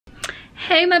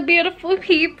Hey my beautiful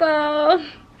people.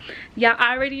 Y'all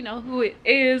already know who it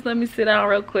is. Let me sit down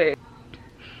real quick.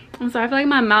 I'm sorry, I feel like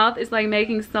my mouth is like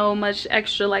making so much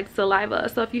extra like saliva.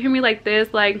 So if you hear me like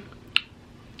this, like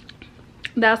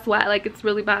that's why, like it's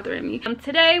really bothering me.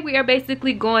 Today we are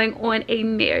basically going on a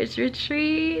marriage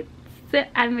retreat.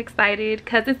 I'm excited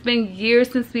because it's been years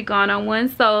since we've gone on one.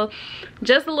 So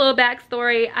just a little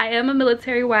backstory. I am a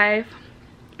military wife.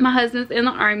 My husband's in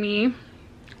the army.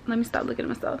 Let me stop looking at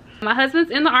myself. My husband's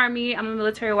in the army. I'm a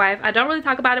military wife. I don't really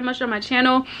talk about it much on my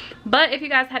channel, but if you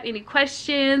guys have any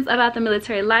questions about the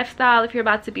military lifestyle, if you're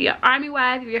about to be an army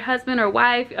wife, if your husband or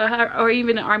wife or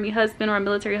even an army husband or a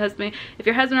military husband, if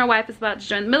your husband or wife is about to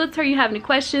join the military, you have any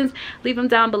questions, leave them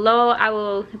down below. I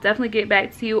will definitely get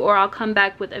back to you, or I'll come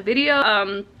back with a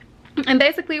video. And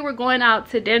basically we're going out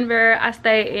to Denver. I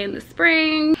stay in the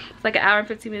Springs. It's like an hour and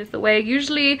 15 minutes away.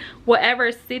 Usually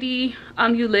whatever city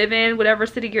you live in, whatever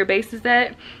city your base is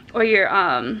at, or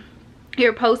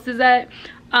your post is at,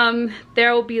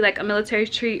 there will be like a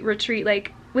military retreat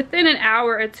like within an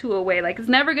hour or two away. Like it's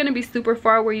never going to be super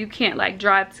far where you can't like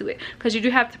drive to it, because you do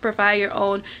have to provide your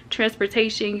own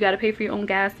transportation. You got to pay for your own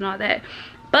gas and all that.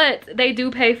 But they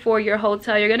do pay for your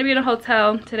hotel. You're going to be in a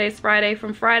hotel. Today's Friday,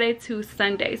 from Friday to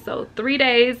Sunday. So 3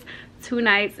 days, 2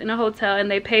 nights in a hotel, and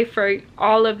they pay for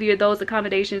all of those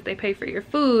accommodations. They pay for your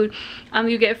food.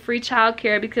 You get free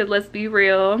childcare, because let's be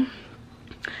real,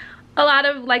 a lot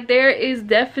of like there is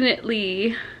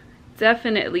definitely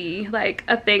like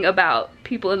a thing about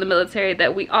people in the military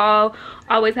that we all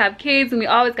always have kids and we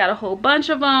always got a whole bunch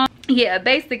of them. Yeah,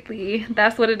 basically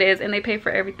that's what it is, and they pay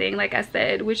for everything, like I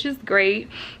said, which is great.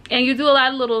 And you do a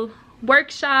lot of little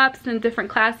workshops and different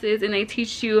classes, and they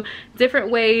teach you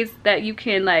different ways that you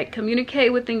can like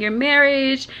communicate within your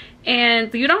marriage.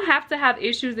 And you don't have to have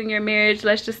issues in your marriage.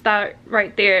 Let's just start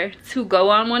right there to go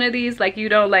on one of these. Like you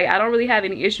don't, like I don't really have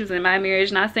any issues in my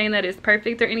marriage. Not saying that it's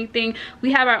perfect or anything.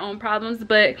 We have our own problems,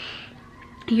 but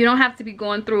you don't have to be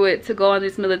going through it to go on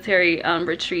this military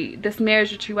retreat, this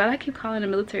marriage retreat. Why do I keep calling it a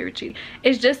military retreat?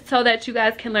 It's just so that you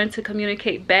guys can learn to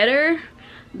communicate better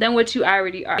than what you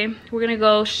already are. We're gonna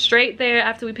go straight there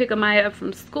after we pick Amaya up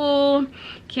from school.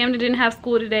 Camden didn't have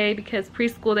school today because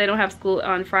preschool, they don't have school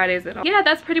on Fridays at all. Yeah,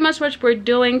 that's pretty much what we're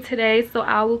doing today. So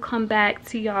I will come back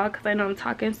to y'all because I know I'm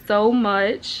talking so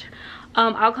much.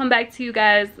 I'll come back to you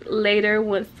guys later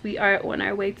once we are on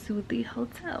our way to the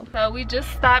hotel. So we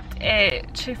just stopped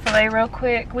at Chick-fil-A real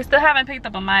quick. We still haven't picked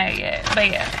up Amaya yet,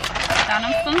 but yeah, found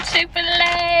them some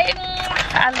Chick-fil-A.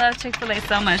 I love Chick-fil-A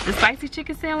so much. The spicy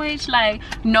chicken sandwich, like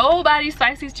nobody's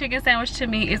spicy chicken sandwich to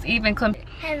me is even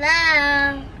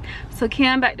Hello. So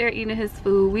Cam back there eating his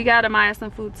food. We got Amaya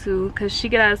some food too, because she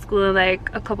get out of school in like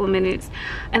a couple minutes.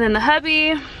 And then the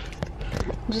hubby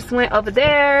just went over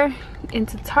there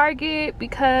into Target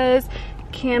because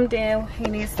Camden, he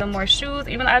needs some more shoes.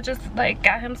 Even though I just like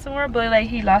got him some more, but like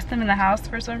he lost them in the house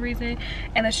for some reason,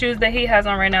 and the shoes that he has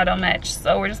on right now don't match.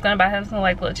 So we're just gonna buy him some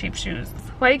like little cheap shoes.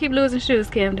 Why you keep losing shoes,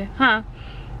 Camden? Huh?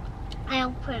 I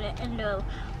don't put it in the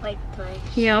right place.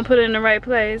 You don't put it in the right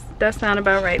place? That sound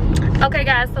about right. Okay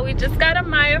guys, so we just got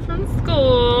Amaya from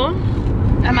school.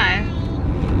 Amaya.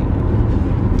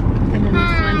 And then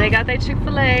this one, they got their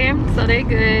Chick-fil-A, so they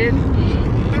good.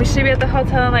 We should be at the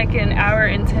hotel in like an hour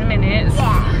and 10 minutes.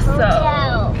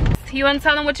 Yeah, so you want to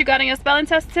tell them what you got in your spelling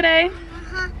test today?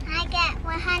 I got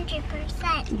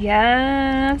 100%.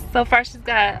 Yeah, so far she's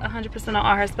got 100% on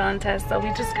all her spelling tests, so we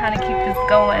just kind of keep this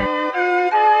going.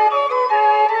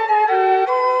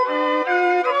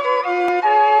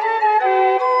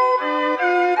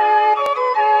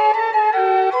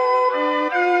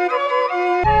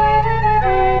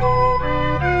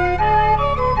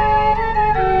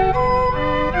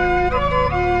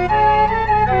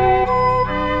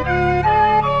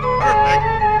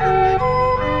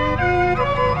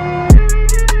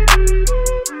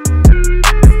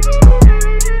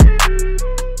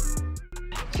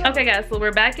 Okay guys, so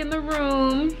we're back in the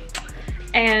room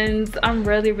and I'm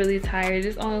really tired.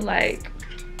 It's only like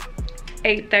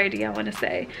 8:30, I want to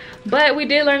say, but we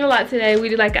did learn a lot today. We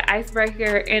did like an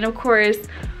icebreaker, and of course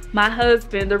my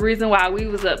husband, the reason why we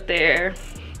was up there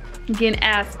getting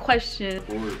asked questions.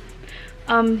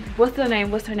 What's her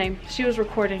name? She was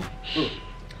recording.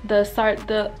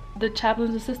 The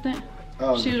chaplain's assistant.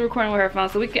 She was recording with her phone,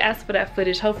 so we can ask for that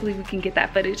footage. Hopefully we can get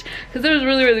that footage because it was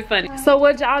really funny. So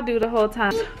what y'all do the whole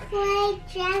time? We played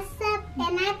dress up,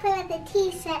 and I played with the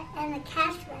t-shirt and the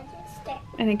cash register.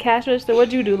 And the cash register?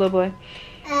 What'd you do, little boy?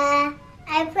 I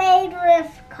played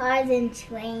with cars and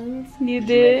trains. You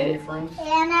did? And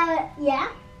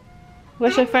yeah.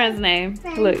 What's your friend's name?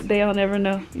 Friends. Look, they don't ever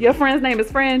know. Your friend's name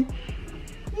is Friend?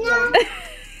 No.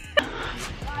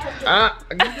 You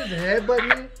just headbutt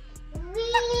me?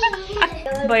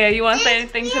 But yeah, you want to say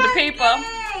anything to the people?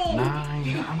 Nah, I'm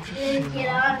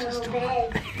just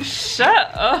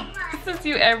Shut up. This is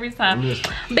you every time.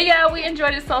 But yeah, we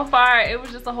enjoyed it so far. It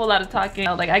was just a whole lot of talking.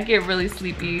 Like, I get really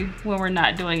sleepy when we're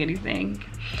not doing anything.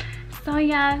 So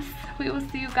yes, we will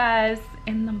see you guys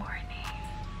in the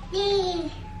morning.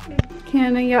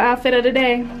 Cannon, your outfit of the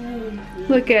day.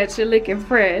 Look at you, looking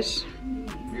fresh.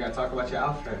 You gotta talk about your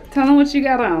outfit. Tell them what you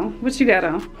got on. What you got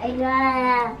on? I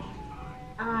got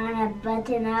on a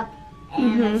button up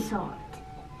and a salt.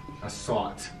 A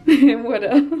salt. What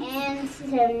else? And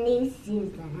some new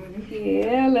seasoning.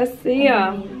 Yeah, let's see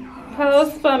y'all.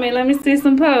 Pose for me. Let me see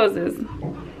some poses.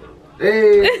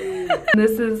 Hey.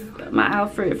 This is my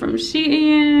outfit from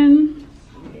Shein.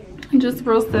 Just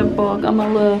real simple. Got my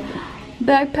little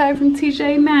backpack from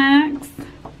TJ Maxx.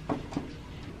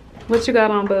 What you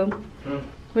got on, boo?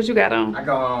 What you got on? I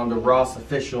got on the Ross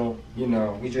official, you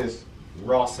know, we just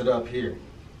Ross it up here.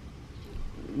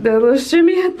 The little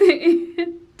shimmy at the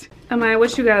end. Amaya,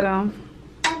 what you got on?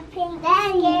 A pink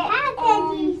jacket. How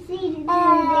could you see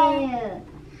the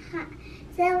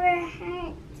silver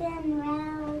hearts and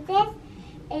roses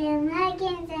and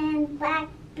leggings and black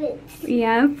boots.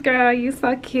 Yes, girl, you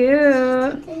so cute.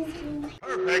 Perfect,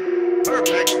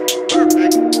 perfect,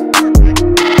 perfect, perfect.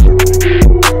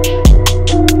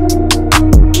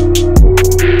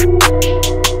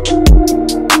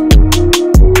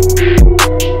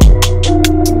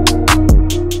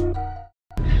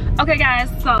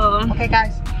 Okay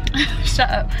guys, shut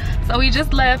up. So we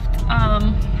just left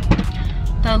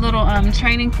the little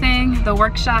training thing, the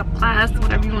workshop class,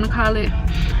 whatever you want to call it,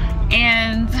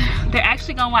 and they're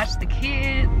actually gonna watch the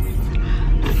kids.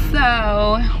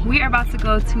 So we are about to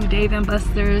go to Dave &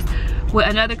 Buster's with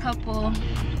another couple,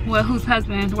 well, whose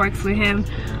husband works with him.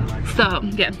 So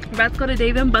yeah, we're about to go to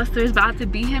Dave & Buster's, about to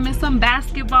beat him in some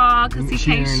basketball because he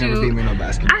can't shoot. Never beat me in no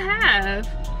basketball. I have.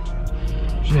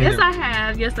 Yes, I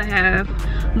have. Yes, I have.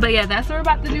 But yeah, that's what we're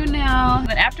about to do now.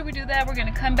 But after we do that, we're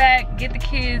gonna come back, get the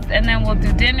kids, and then we'll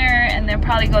do dinner, and then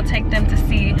probably go take them to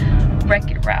see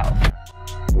Wreck-It Ralph.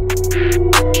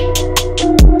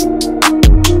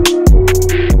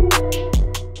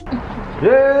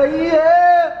 Yeah,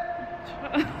 yeah.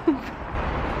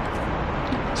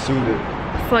 Suited.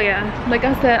 So yeah, like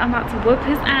I said, I'm about to whoop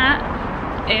his ass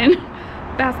in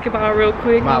basketball real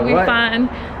quick. My when we what? find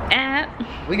at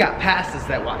We got pastors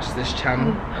that watch this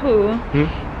channel. who?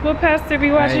 What pastor be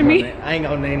watching me? I ain't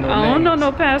gonna name no I don't know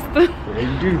no pastor. Yeah,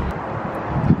 you do.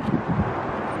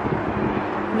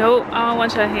 Nope, I don't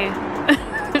want your hand.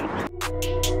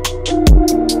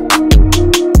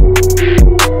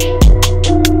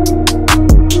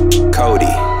 Cody.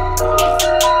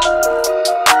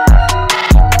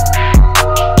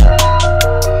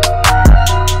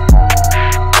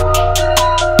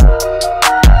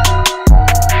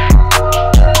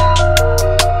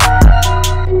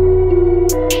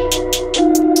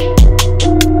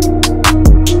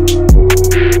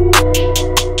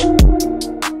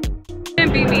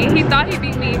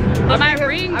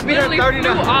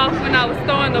 Off when I was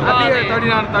throwing the ball. I beat her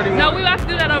 39-31. No, we have to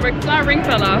do that over because our ring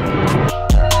fell off.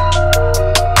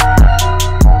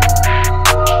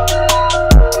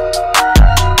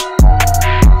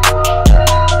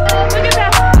 Look at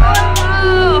that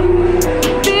score.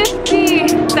 50,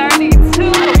 32.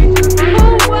 Who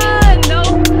won? No,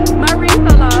 my ring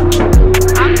fell off.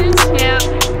 I'm the champ.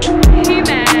 He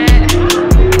mad.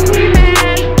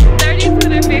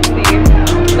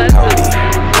 32-50. Let's go.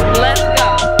 Let's go.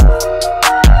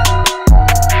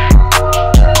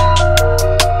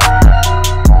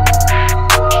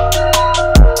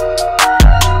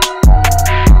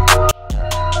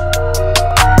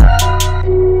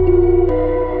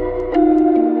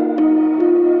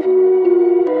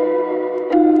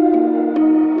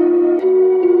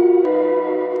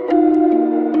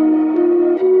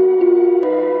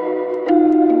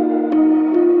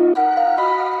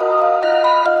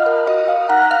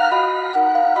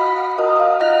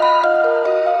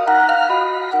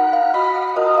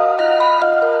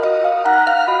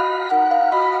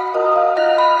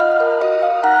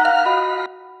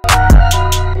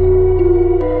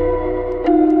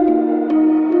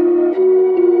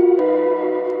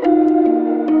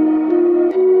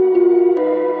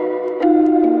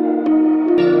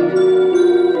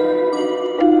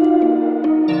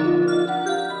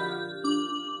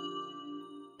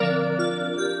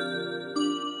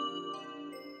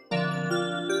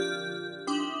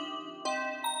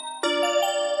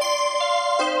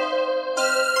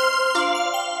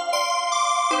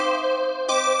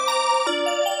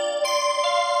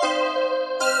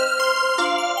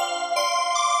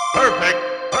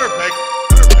 Perfect.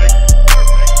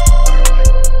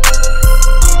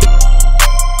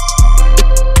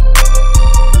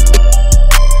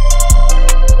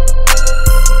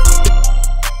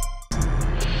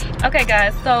 Okay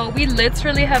guys, so we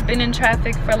literally have been in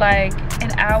traffic for like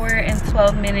an hour and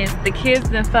 12 minutes. The kids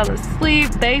then fell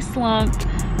asleep, they slumped,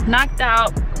 knocked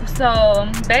out. So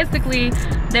basically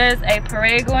there's a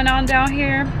parade going on down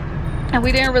here, and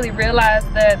we didn't really realize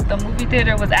that the movie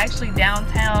theater was actually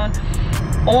downtown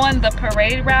on the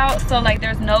parade route. So like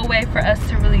there's no way for us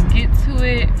to really get to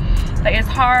it. Like it's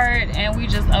hard and we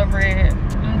just over it.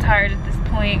 I'm tired at this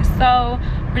point. So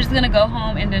we're just gonna go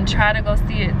home and then try to go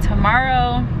see it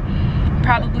tomorrow.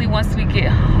 Probably once we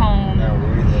get home.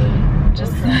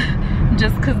 Just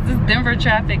cause this Denver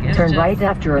traffic is turn right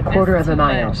after a quarter of a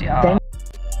mile. Much,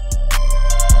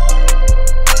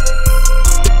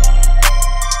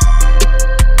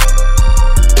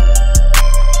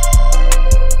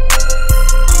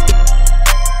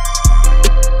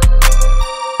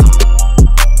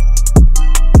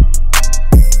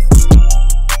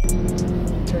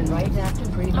 turn right after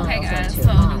 3 miles. okay guys, so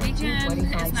the weekend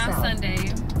is now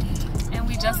Sunday.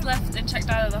 Just left and checked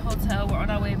out of the hotel. We're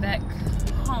on our way back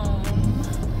home,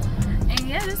 and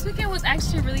yeah, this weekend was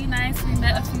actually really nice. We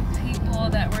met a few people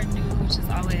that were new, which is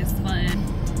always fun.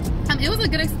 It was a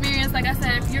good experience. Like I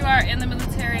said, if you are in the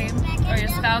military or your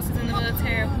spouse is in the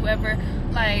military or whoever,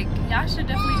 like y'all should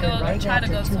definitely go or try to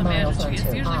go to a manager tree. It's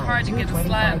usually hard to get a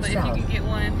slot, but if you can get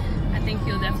one, I think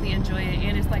you'll definitely enjoy it,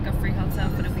 and it's like a free hotel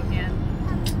for the weekend.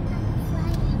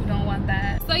 Don't want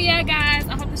that. So yeah guys,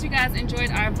 I hope that you guys enjoyed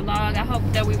our vlog. I hope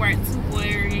that we weren't too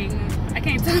boring. I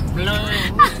can't tell. We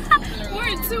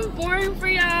weren't too boring for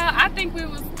y'all. I think we're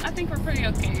pretty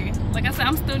okay. Like I said,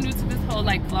 I'm still new to this whole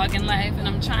like vlogging life, and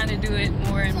I'm trying to do it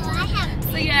more and more.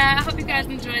 So yeah, I hope you guys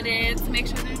enjoyed it. So make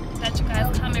sure that you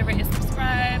guys comment, rate, and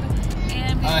subscribe,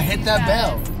 and hit that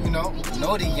bell, you know,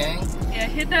 Noti gang. Yeah,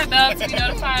 hit that bell to be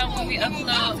notified when we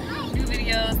upload new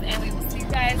videos, and we will see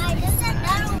you guys next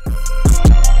time.